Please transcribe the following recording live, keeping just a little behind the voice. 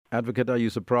Advocate, are you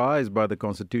surprised by the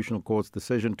Constitutional Court's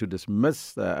decision to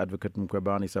dismiss Advocate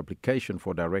Mkhwebane's application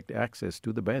for direct access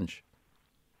to the bench?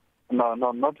 No,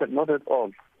 not at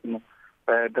all. The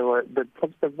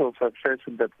prospect of success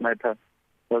in that matter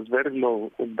was very low,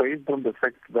 based on the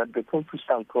fact that the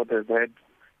Constitutional Court has had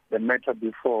the matter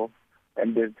before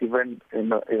and has given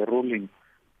a ruling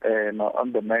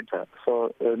on the matter.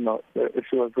 So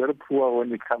she was very poor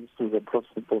when it comes to the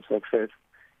prospect of success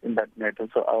in that matter.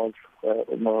 So I was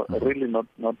really not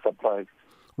surprised.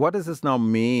 What does this now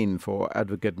mean for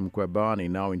Advocate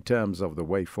Mkhwebane now in terms of the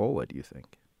way forward, you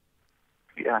think?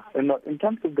 Yeah, in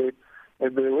terms of the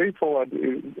way forward,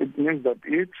 it means that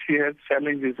if she has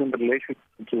challenges in relation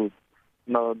to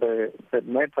the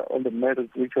matter on the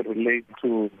merits which relate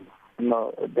to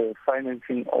the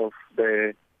financing of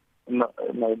the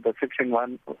Section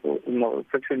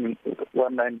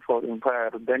 194 inquiry,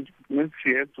 then it means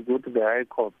she has to go to the High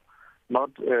Court,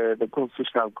 not the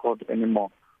Constitutional Court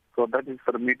anymore. So that is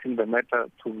permitting the matter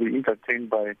to be entertained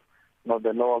by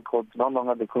the lower court, no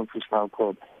longer the Constitutional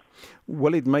Court.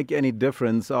 Will it make any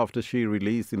difference after she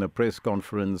released in a press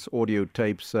conference audio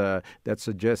tapes that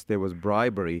suggest there was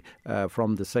bribery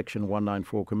from the Section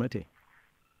 194 committee?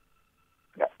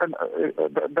 Yeah, and,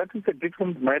 that is a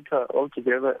different matter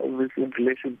altogether in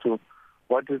relation to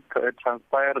what is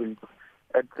transpiring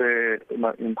at the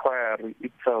inquiry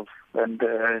itself. And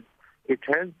it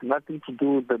has nothing to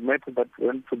do with the matter that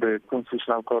went to the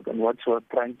Constitutional Court and what she was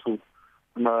trying to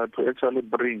actually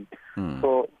bring.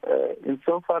 So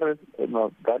insofar as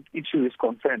that issue is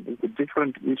concerned, it's a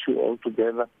different issue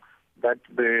altogether, that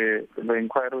the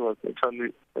inquiry was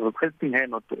actually requesting her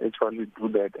not to actually do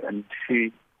that, and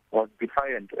she was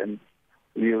defiant, and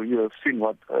you have seen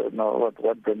what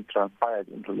then transpired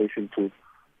in relation to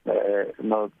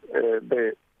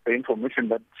the information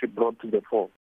that she brought to the fore.